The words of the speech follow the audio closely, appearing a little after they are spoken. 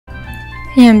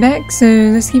Hey, I'm back, so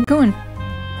let's keep going.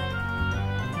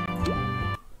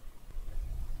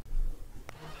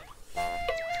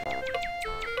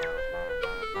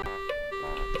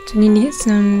 So I need to get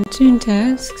some toon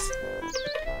tasks.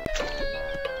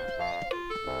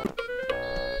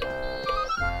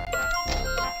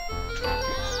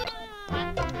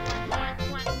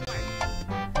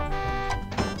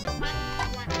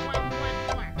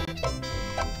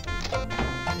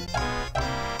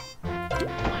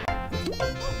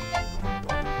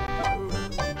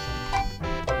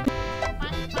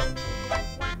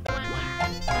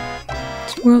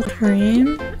 World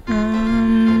frame.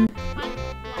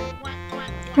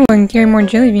 Oh, I can carry more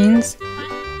jelly beans.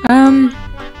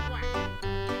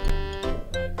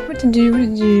 What to do?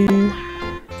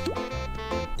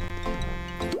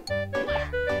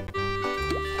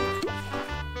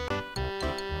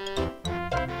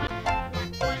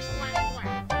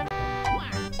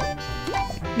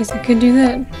 Guess I could do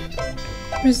that.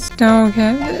 Where's this dog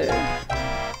at?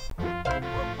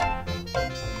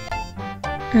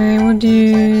 Alright, we'll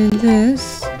do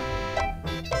this.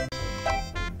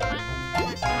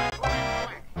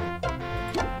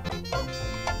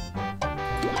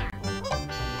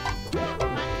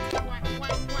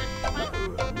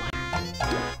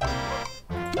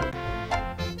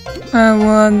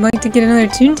 Well, I'd like to get another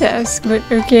toon task, but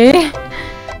okay.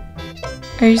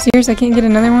 Are you serious? I can't get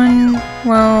another one?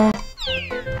 Well,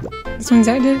 this one's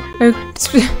active? Oh,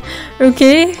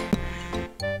 okay.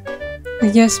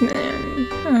 Yes, man.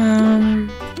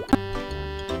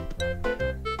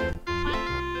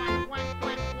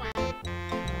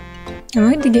 I'd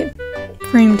like to get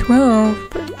frame 12,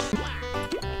 but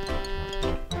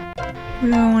what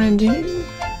do I want to do?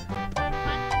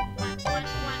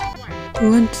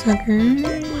 Bloodsuckers.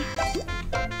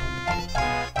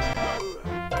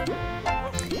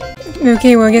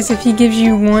 Okay, well I guess if he gives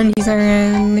you one, he's not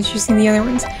gonna let you see the other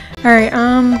ones. Alright,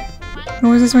 what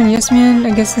was this one? Yes, man?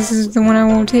 I guess this is the one I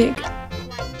will take.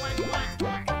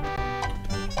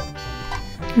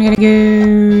 I gotta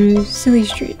go Silly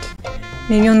Street.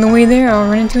 Maybe on the way there I'll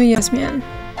run into a yes man.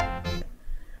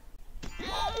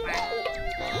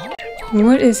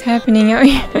 What is happening out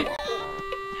here?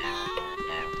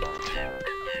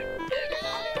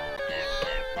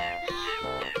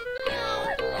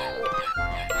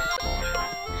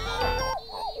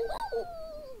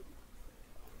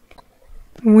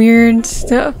 Weird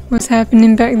stuff was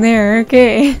happening back there,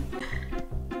 okay.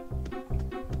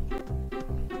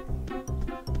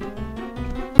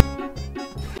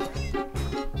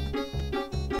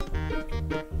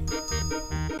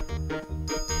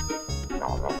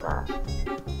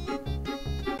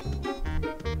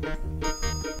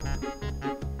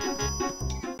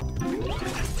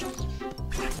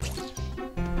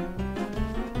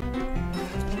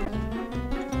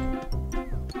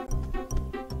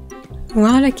 A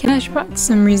lot of cash bots for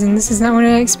some reason. This is not what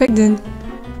I expected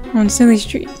on Silly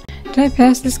Street. Did I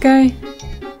pass this guy?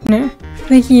 No. I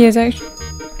think he is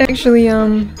actually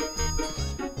at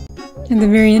the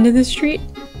very end of the street.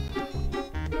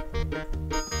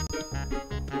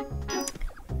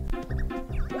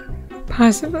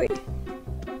 Possibly.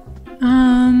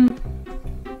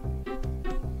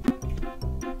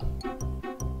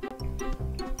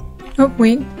 Oh,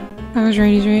 wait. I was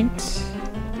right, he's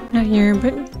right. Not here,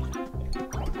 but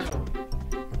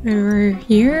over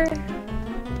here?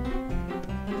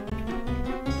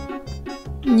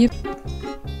 Yep.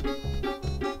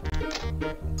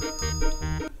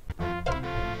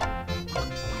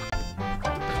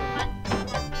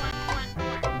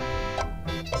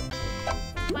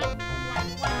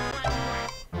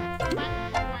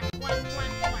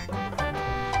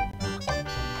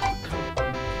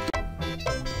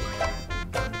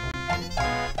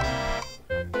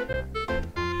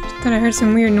 Thought I heard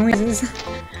some weird noises.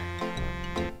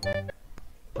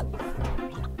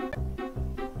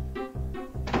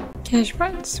 Cash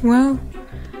bots? Well,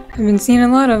 I've been seeing a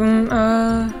lot of them.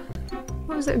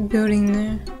 What was that building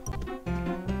there?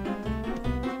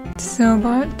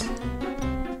 Sellbot.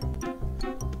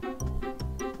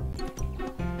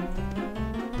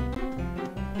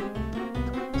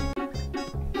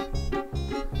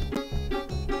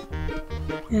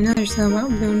 Another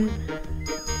Sellbot building.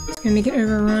 It's gonna make it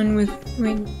overrun with.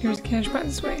 Wait, there's a cash bot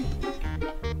this way.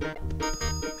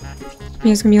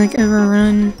 Yeah, it's gonna be like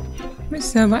overrun with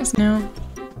Sellbots now.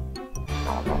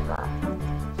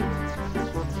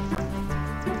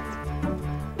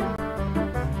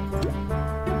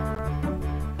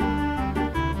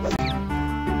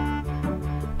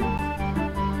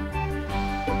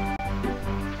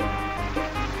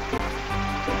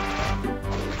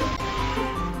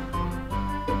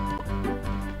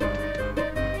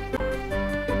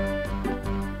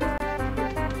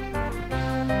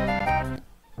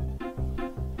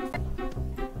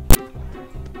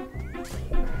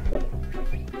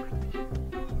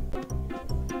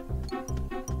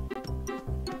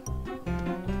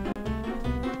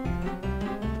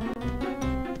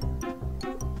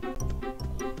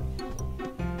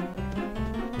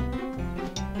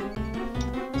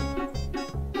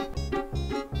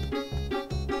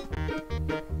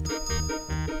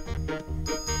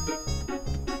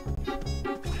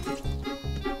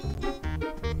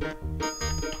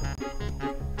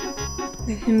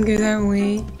 let him go that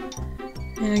way.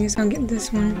 And I guess I'll get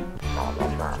this one.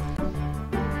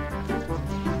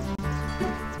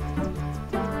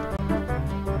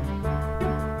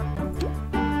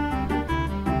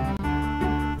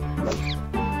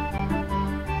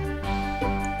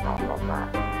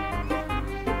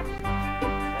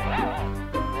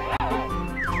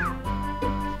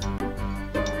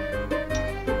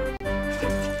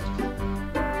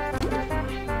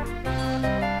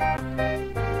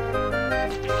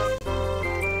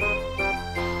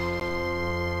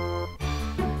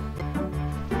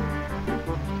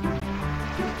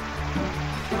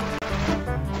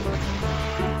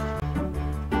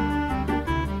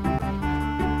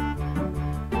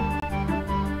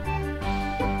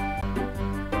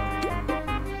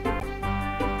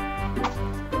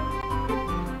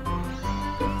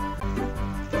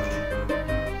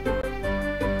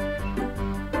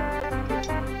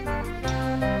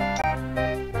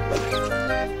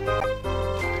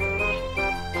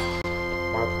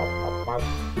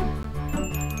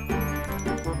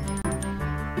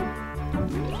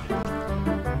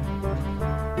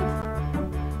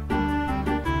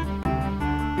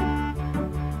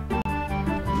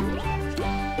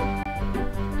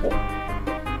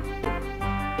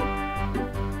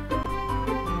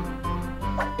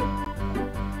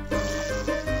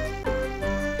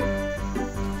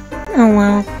 Oh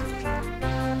wow.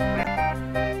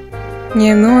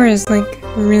 Yeah, lore is like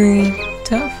really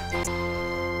tough.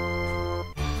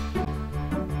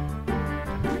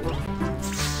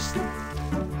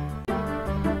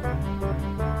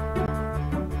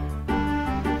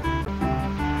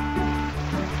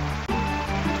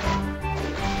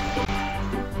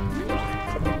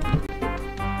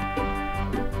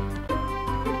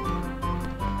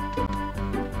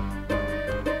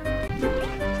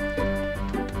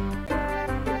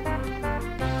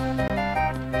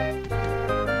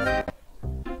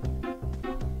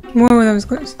 Whoa, that was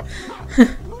close. I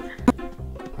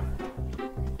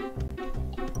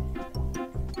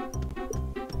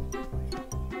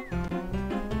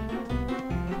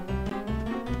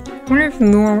wonder if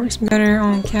lore works better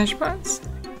on cash bots.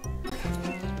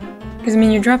 Because I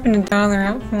mean, you're dropping $1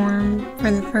 out for them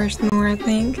for the first lore, I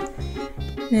think.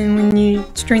 And when you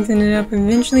strengthen it up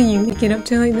eventually, you get up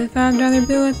to like the $5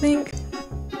 bill, I think.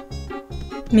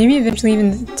 Maybe eventually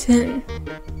even the 10.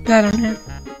 But I don't know.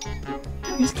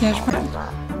 Here's cash pot.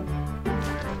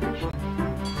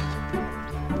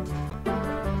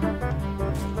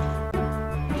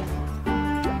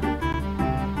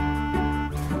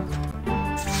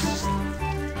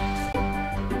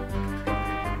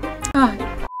 Ah,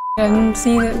 I didn't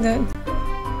see that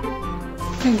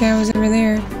guy was over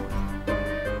there.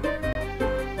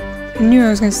 I knew I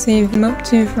was gonna save him up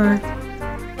too for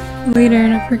later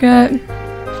and I forgot.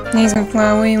 Now he's gonna fly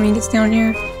away when he gets down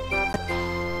here.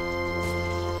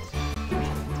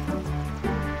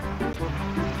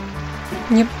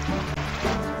 Yep.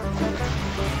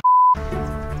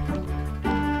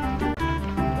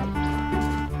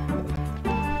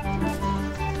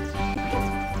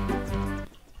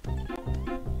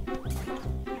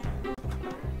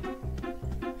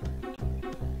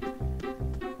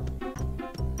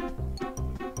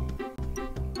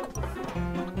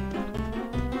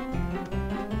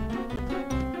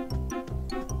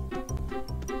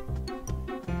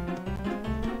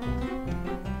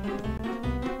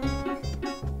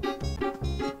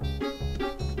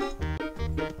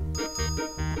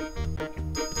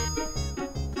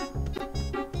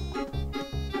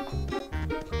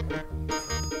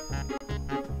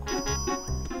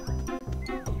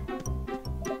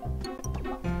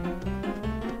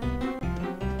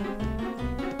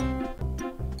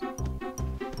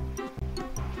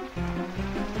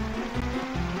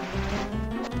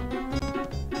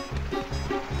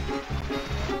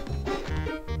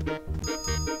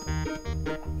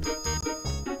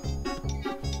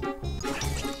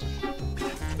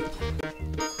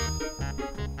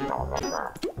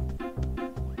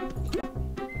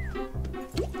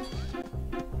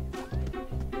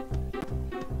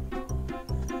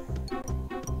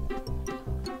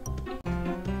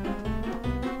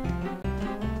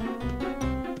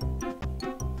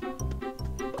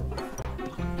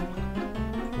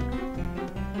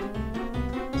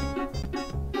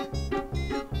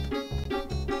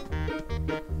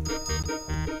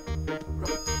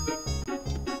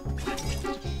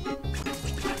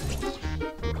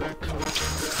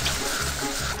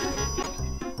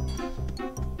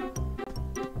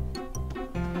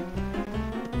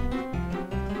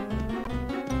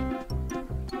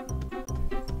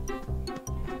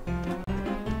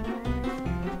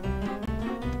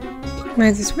 Might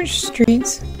have to switch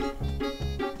streets.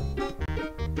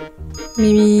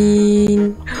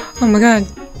 Maybe... Oh my god.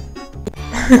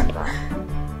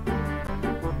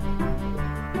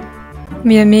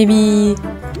 Yeah, maybe...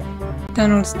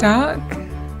 Donald's Dock?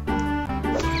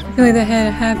 I feel like that had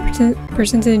a high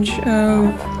percentage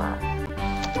of...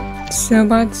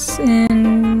 Sellbots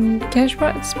and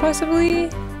cashbots,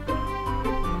 possibly?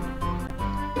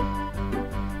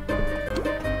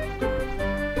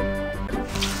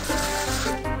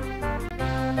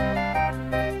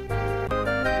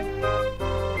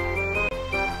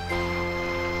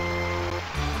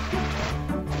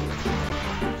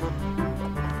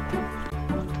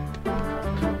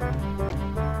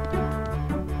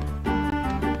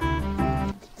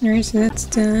 Alright, so that's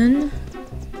done.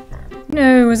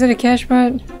 No, was it a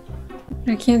cashbot?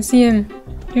 I can't see him.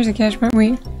 Here's a cashbot.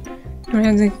 Wait. I don't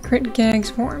have the crit gags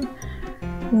for him.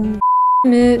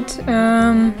 It.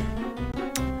 Oh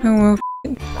well.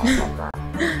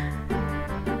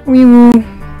 We will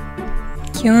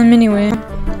kill him anyway.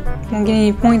 Won't get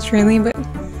any points really, but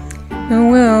oh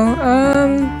well.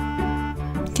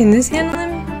 Can this handle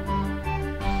him?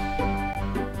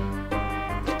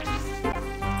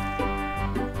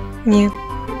 Yeah.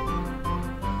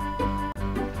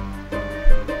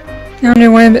 I don't know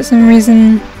why, but some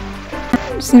reason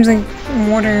it seems like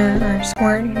water or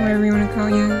squirt, whatever you want to call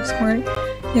it, yeah, squirt,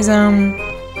 is not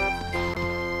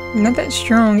that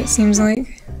strong, it seems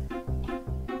like.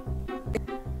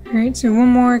 Alright, so one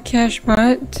more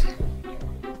cashbot.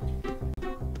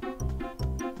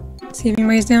 See if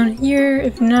anybody's down here.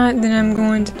 If not, then I'm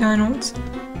going to Donald's.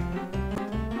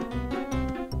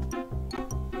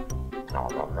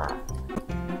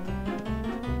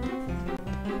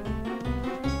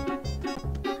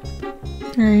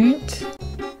 Alright.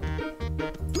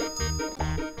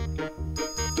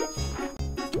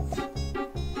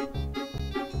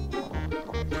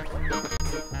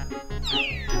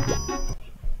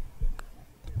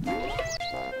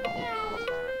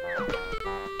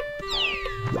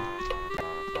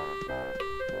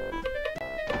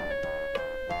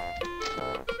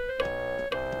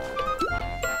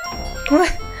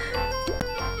 What?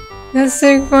 That's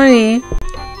so funny.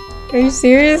 Are you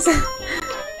serious?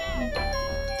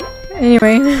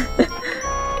 Anyway.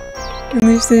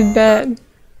 Elusive bat.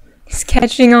 He's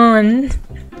catching on.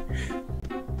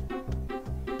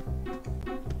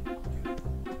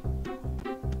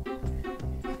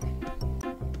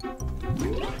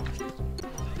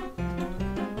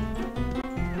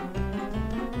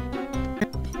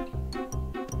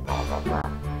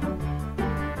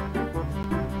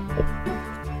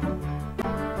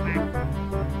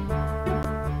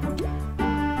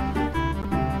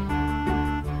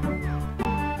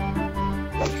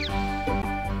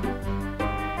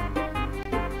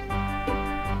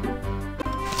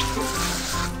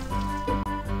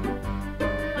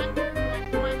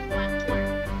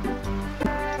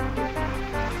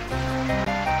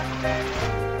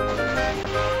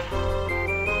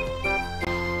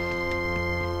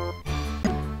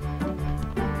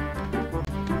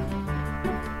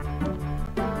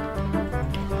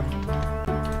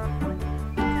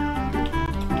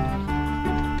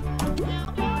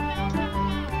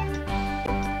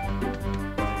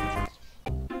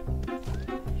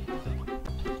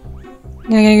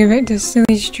 Now I gotta go back to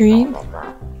Silly Street.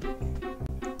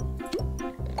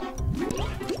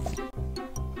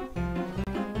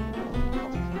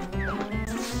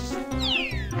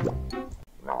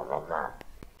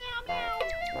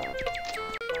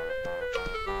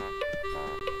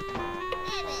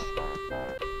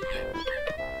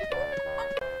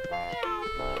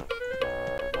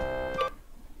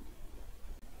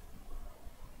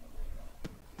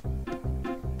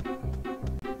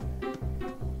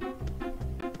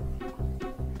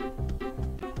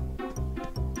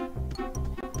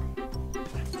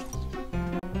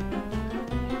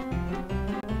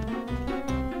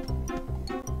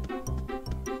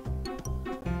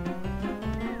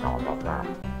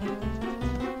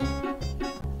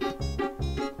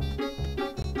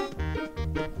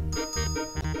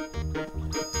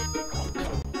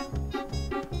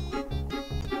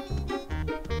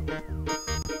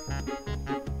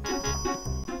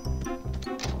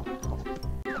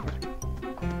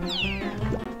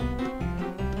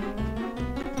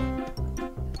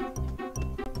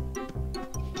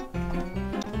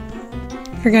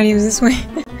 Forgot he was this way.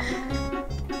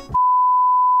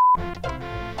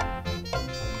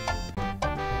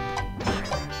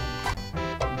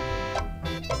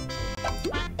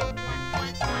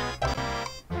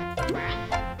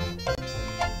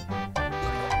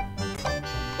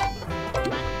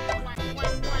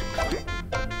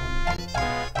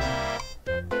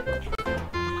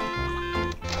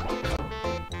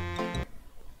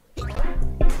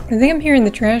 I think I'm hearing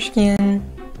the trash can.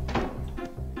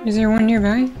 Is there one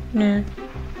nearby? No.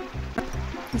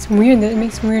 It's weird that it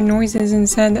makes weird noises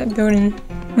inside that building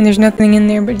when there's nothing in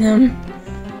there but him.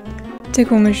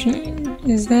 Tickle machine.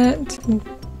 Is that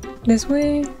this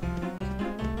way?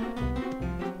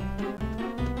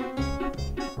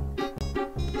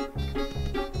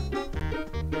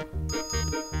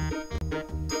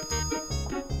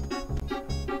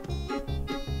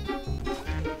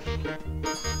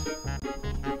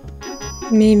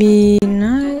 Maybe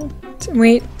not.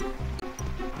 Wait.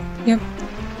 Yep.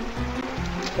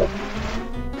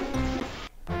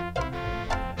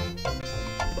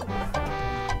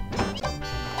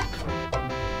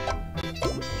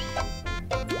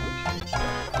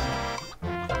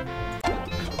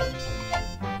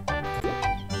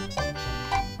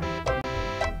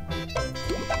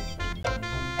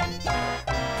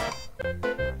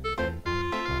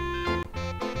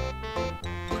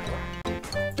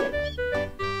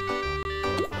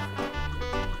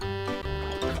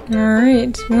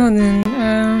 Alright, well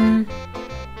then,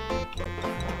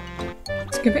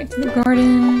 let's go back to the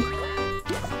garden,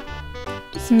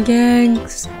 some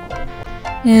gags,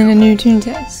 and a new toon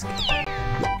task.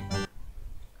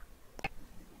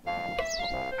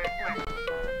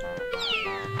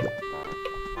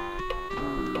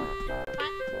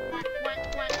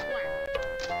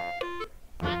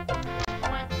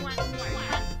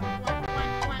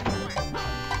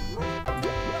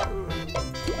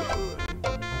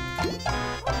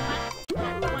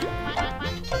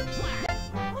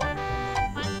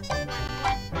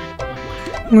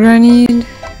 What do I need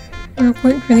real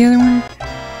quick for the other one?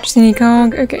 Just any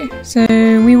cog? Okay, so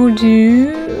we will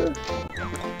do...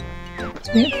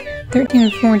 So we have 13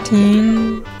 and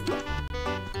 14.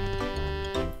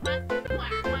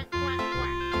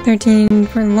 13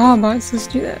 for law bots, let's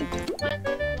do that.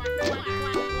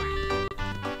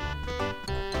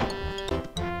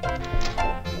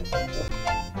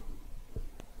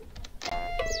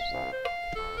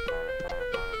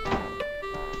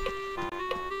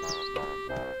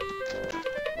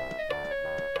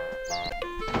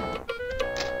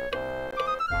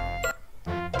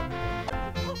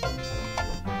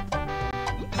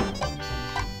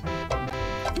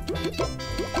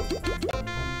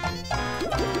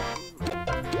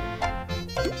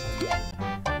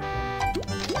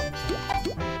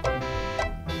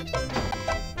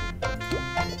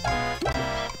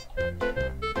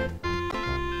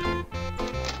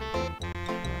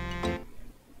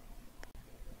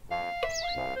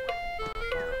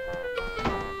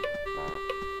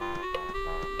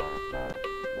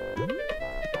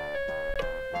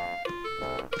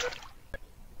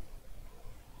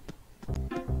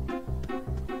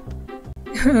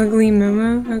 Ugly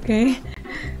Momo, okay.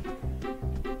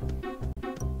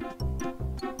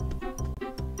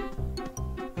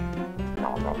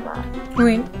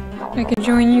 Wait, I could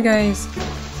join you guys,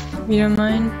 if you don't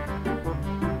mind.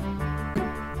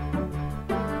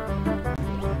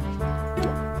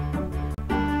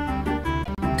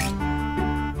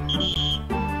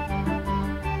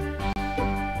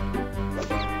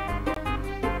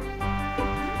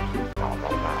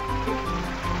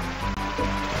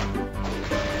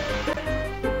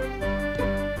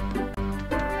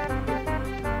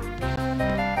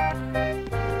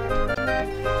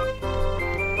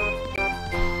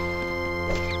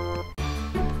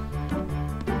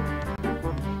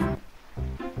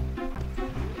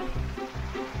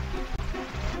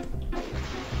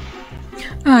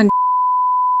 Ah,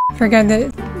 forgot that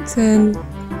it said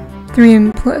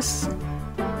 3M plus.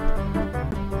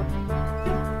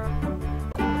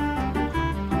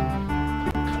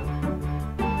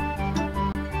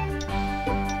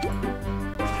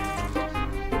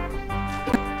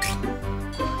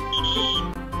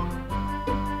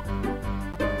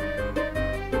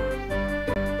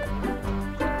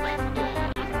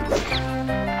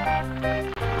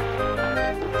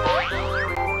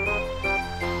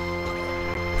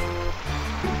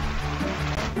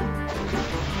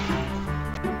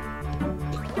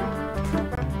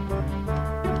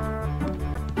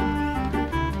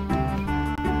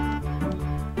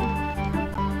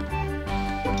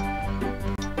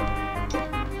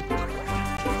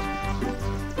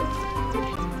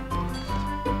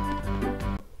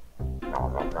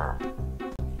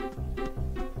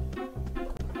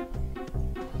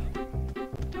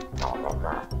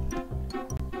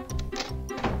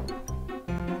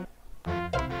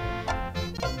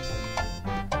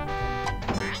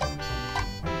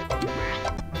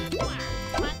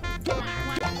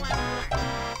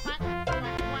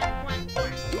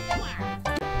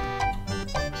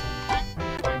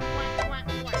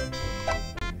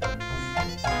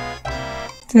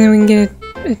 So then we can get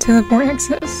a teleport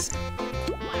access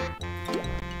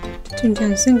to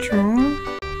ToonTown Central.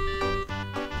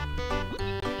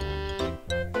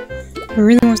 Who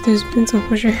really wants those pencil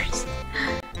pushers?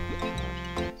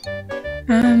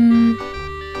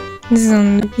 This is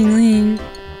on Loopy Lane.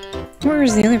 Where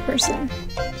is the other person?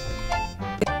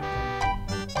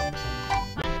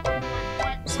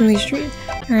 Silly Street.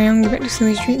 Alright, I'm gonna go back to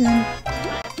Silly Street then.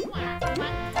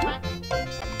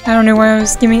 I don't know why I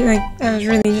was skimming, like, I was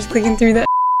really just clicking through that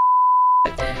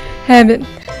habit.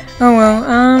 Oh well,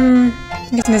 I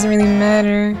guess it doesn't really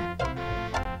matter.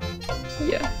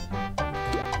 Yeah.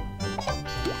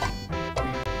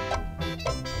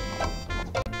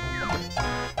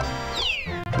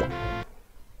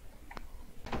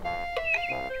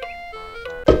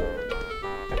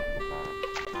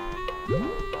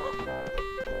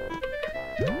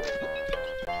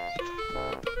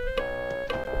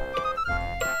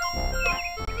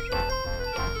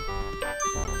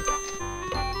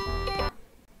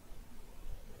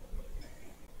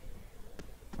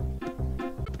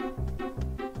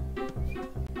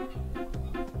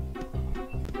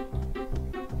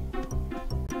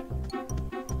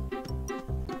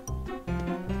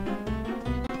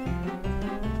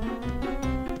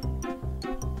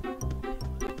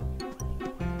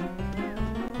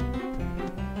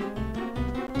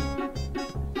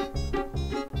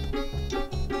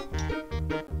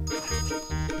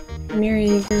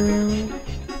 Merry-go-round.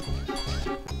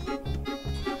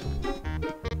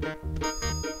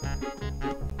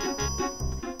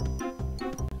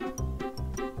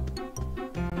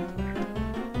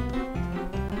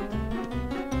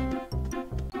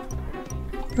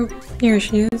 Oh, here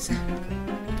she is.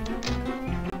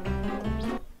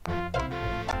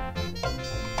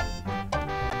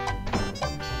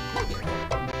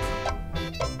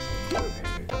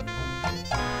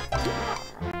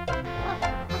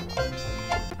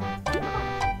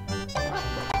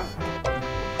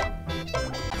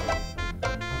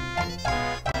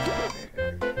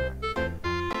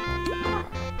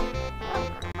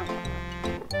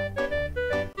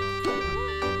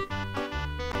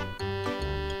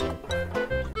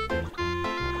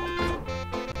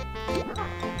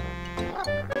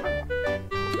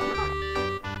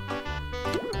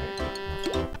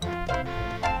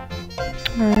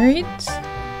 Alright.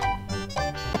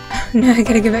 Now I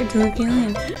gotta go back to Loopy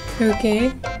Lane.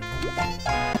 Okay.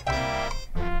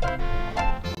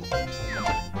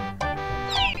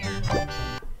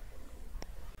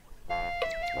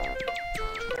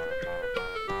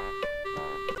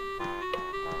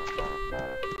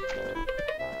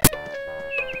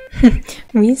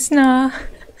 Weesna.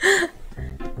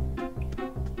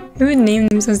 Who would name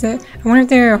themselves that? I wonder if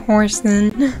they're a horse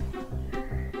then.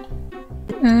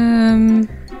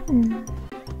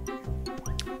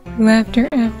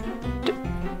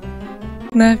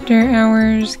 Laughter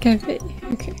Hours Cafe.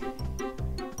 Okay.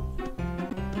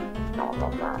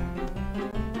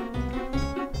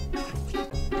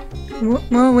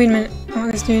 Whoa, wait a minute.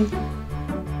 Oh, this dude.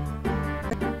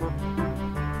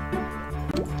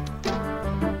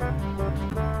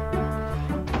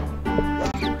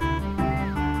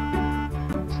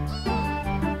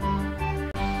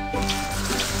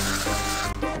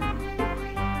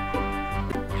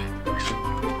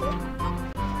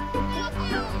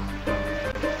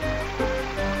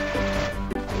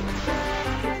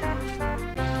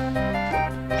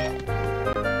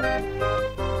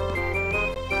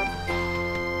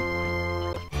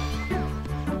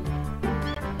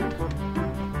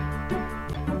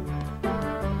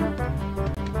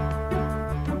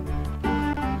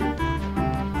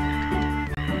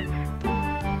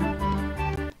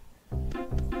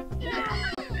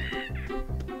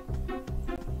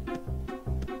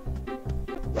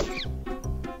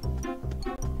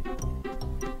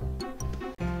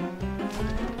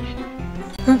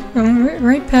 Oh, I'm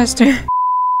right past her.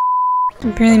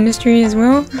 Apparently mystery as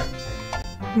well.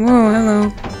 Whoa,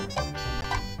 hello.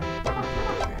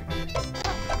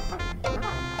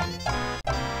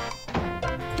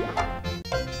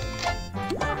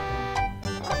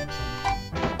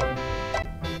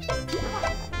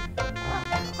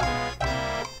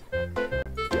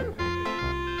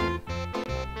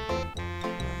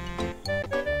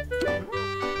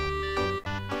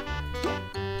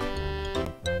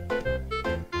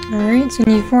 Alright, so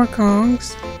we need 4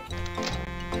 cogs.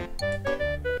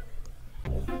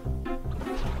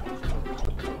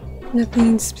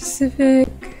 Nothing specific.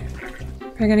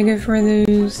 I gotta go for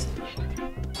those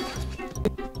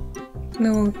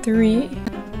level 3.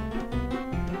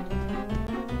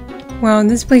 Wow,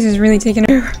 this place is really taking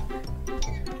over.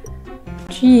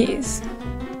 Jeez.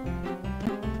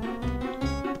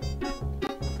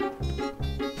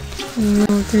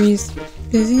 level 3's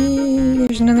busy.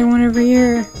 There's another one over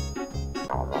here.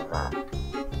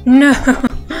 No!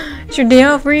 It's your day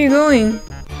off. Where are you going?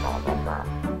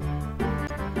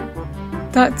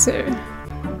 Thought so.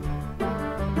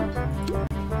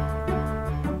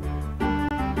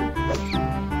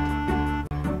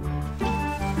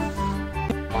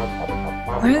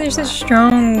 Why are there such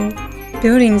strong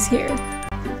buildings here?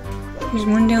 There's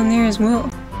one down there as well.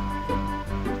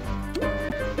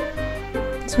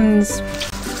 This one's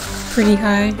pretty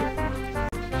high.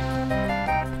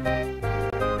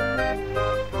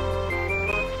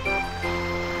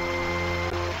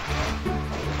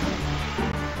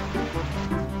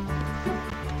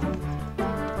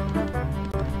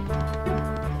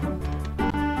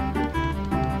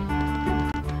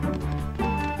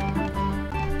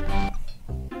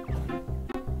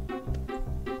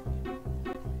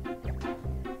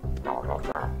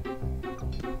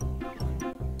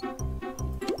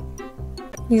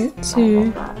 Use it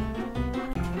to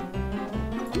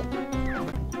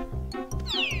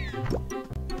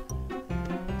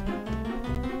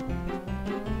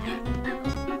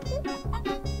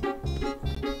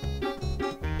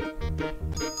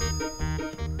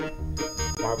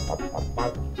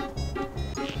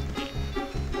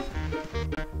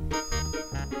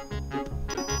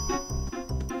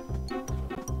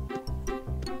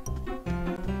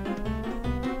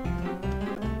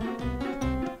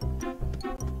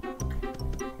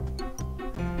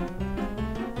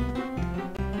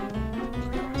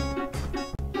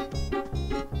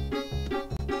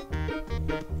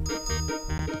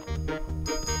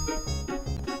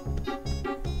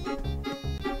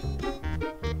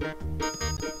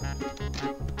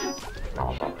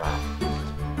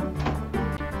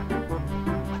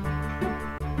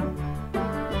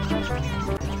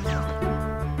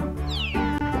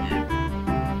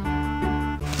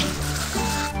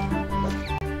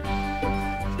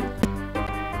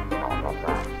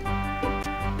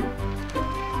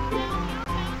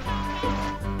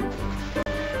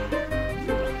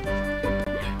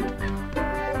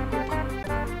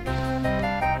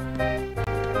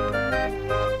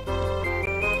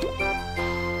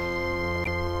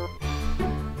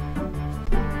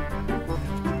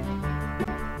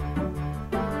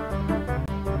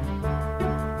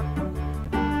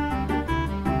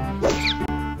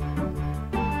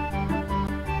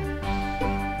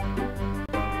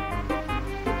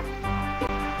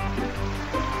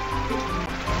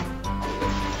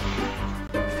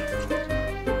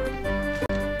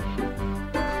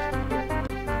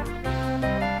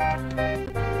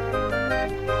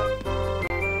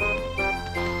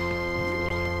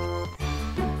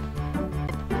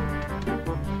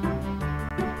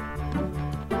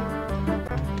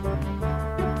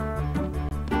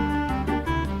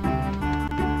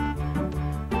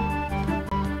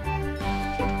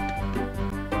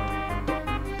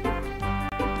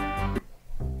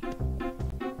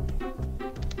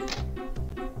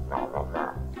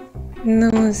no,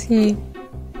 let's see.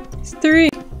 It's 3.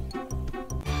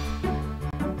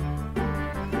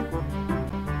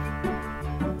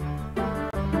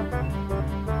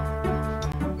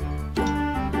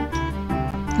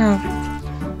 Oh.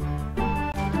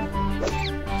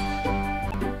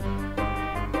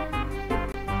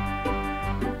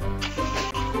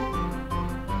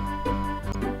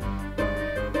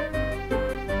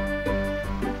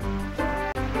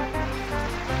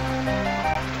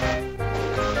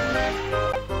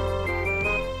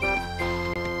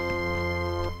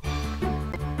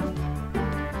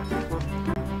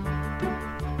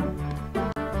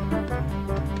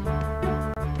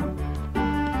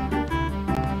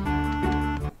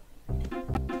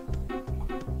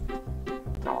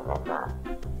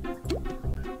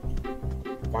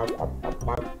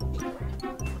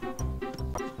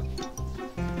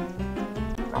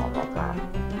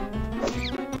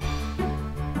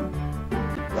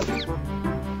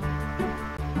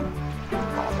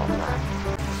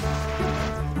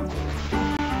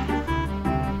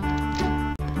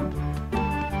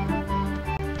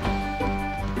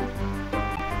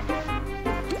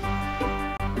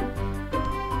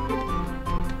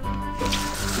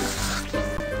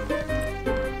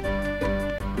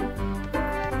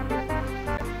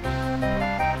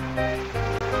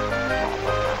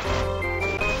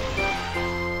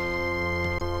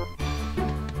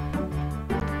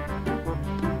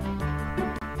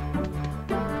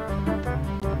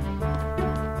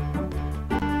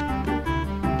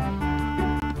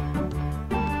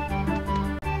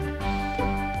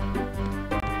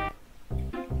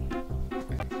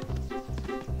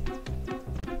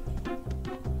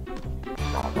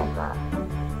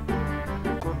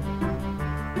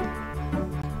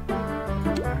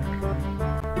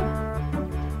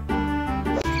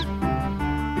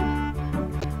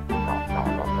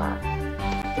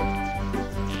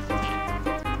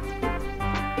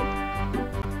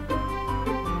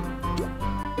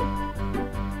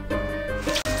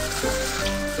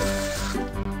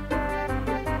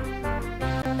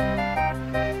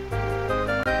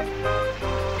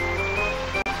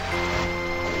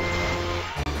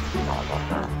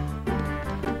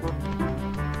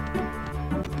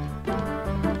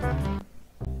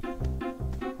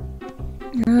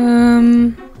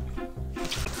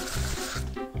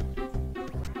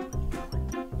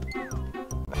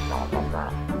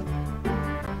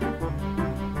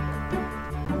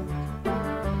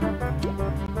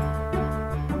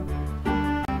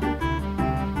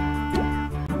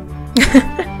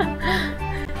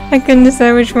 I couldn't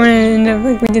decide which one, and ended up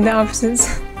like we did the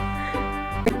opposites.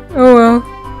 Oh well.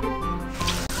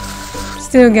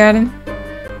 Still got him.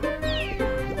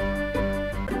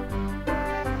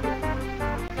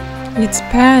 He gets a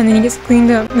pat and then he gets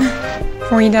cleaned up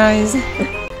before he dies.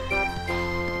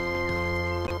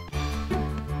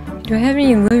 Do I have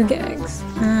any low gags?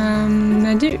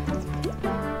 I do.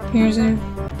 Here's a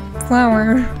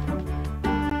flower.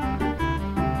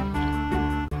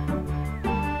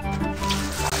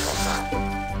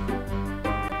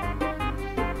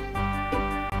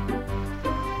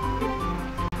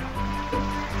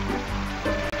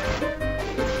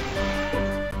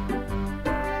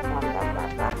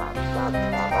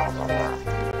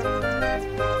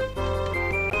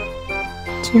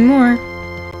 Two more.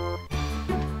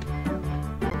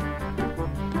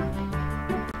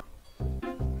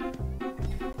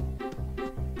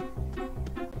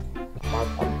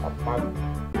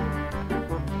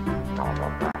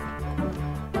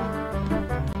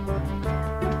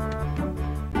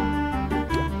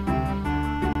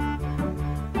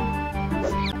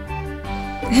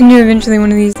 I knew eventually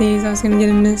one of these days I was gonna get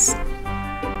a miss.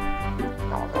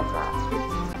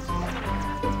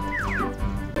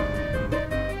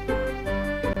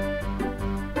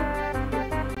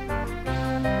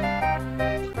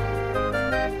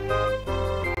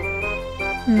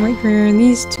 Wait for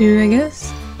these two, I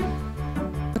guess.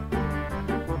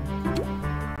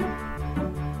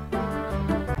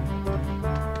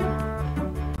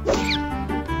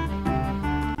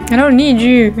 I don't need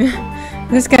you.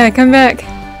 This guy, come back.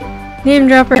 Name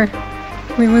dropper.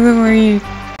 Wait, what level are you?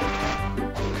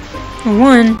 A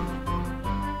 1.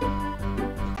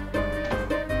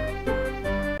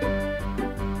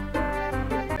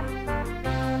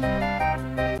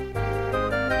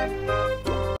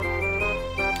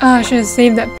 Oh, I should have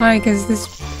saved that pie because this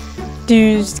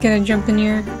dude's gotta jump in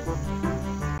here.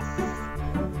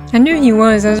 I knew he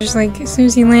was, I was just like, as soon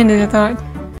as he landed, I thought.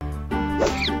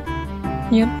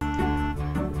 Yep.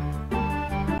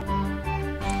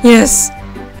 Yes!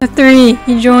 A 3!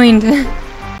 He joined!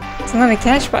 It's a lot of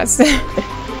cash spots there.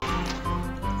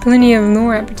 Plenty of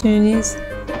lore opportunities.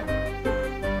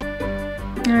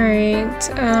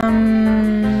 Alright,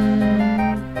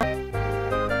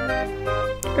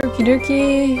 okie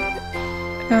dokie.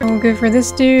 We'll go for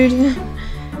this dude.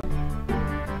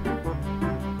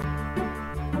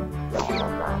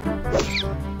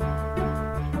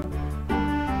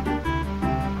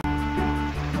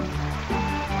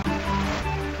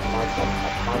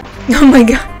 Oh my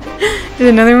god. Did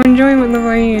another one join? What level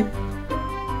are you?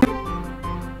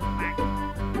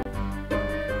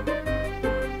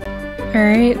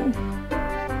 Alright.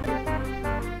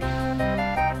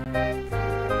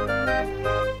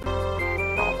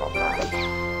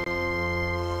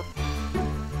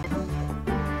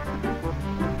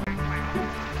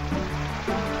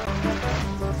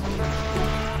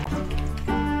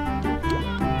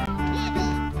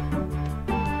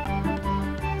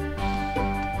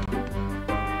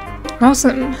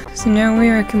 Awesome. So now we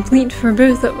are complete for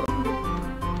both of them.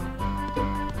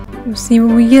 We'll see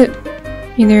what we get.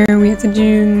 Either we have to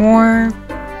do more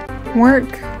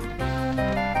work,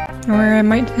 or I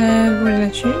might have, what did I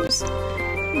choose?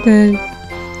 The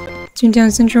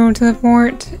ToonTown Central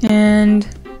teleport and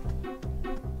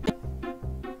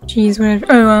geez, whatever.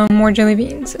 Oh, more jelly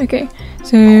beans. Okay,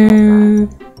 so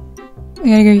I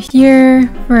gotta go here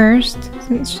first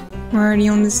since we're already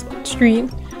on this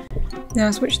street. Now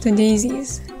I'll switch to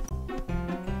daisies.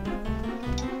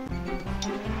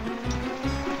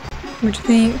 Which I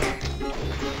think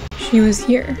she was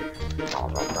here.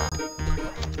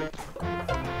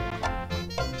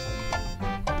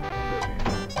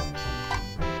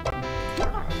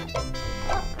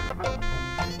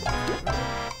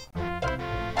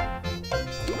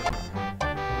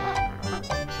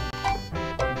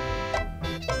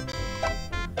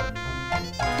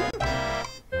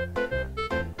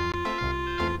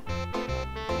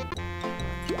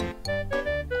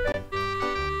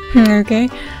 Okay,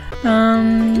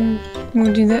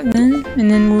 we'll do that then, and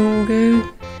then we'll go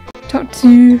talk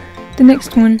to the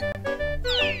next one.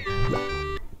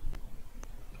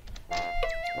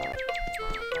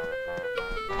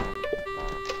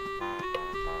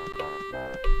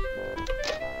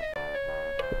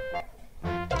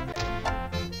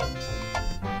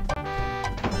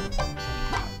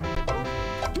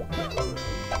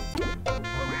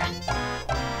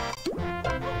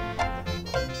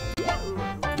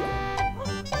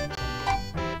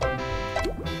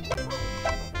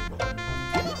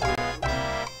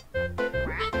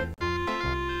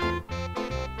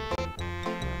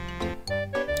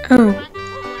 Oh.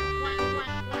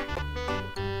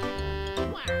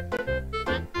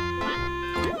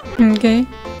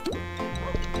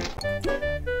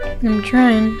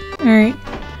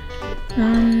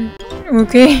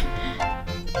 Okay.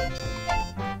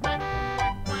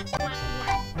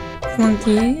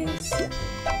 Flunkies.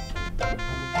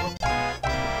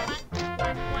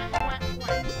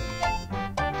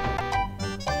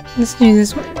 Let's do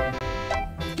this one.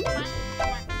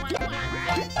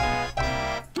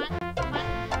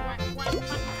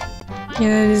 Yeah,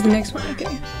 that is the next one, okay.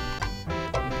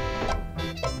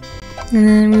 And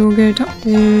then we will go talk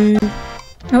to...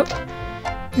 Oh!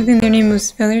 I think their name was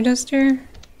Feather Duster?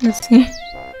 Let's see.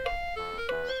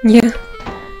 Yeah.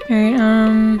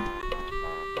 Alright,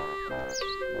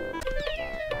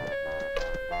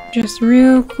 just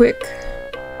real quick.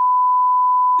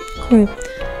 Cool.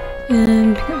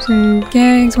 And pick up some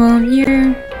gags while I'm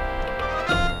here.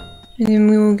 And then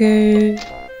we will go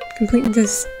complete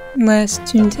this last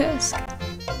toon task.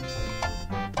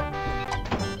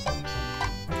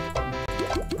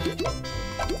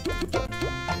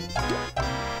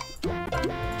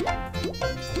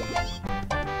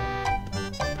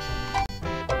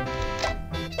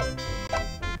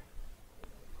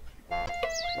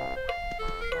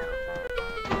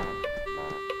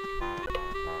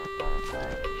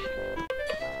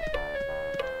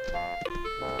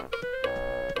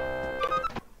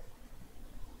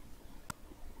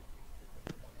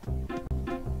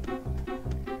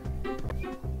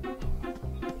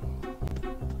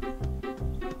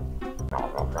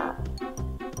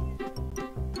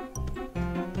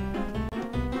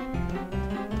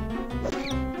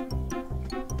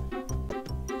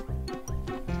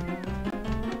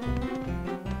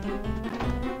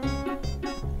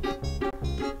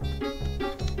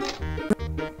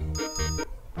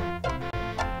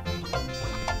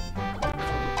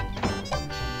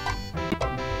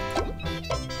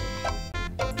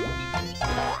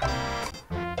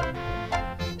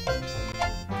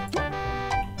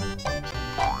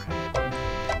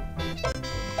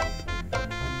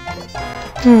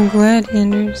 Oh,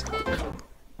 gladiators.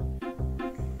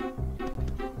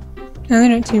 No, they're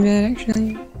not too bad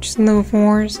actually. Just level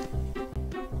 4s.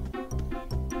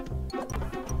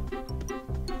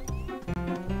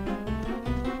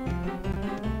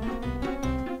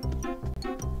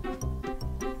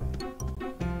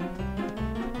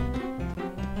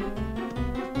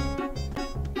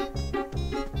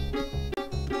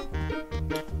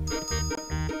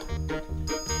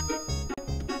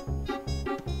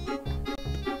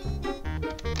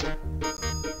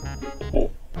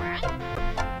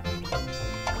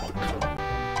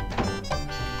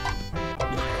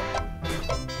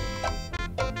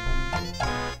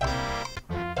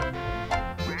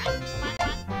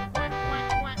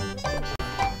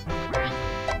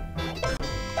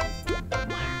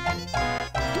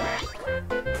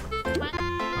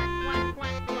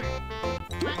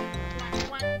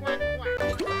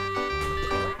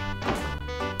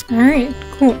 Alright,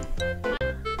 cool.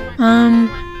 I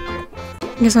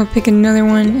guess I'll pick another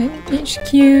one at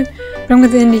HQ, but I'm going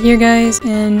to end it here, guys,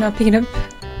 and I'll pick it up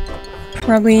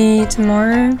probably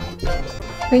tomorrow.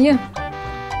 But yeah,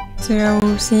 so I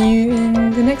will see you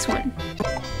in the next one.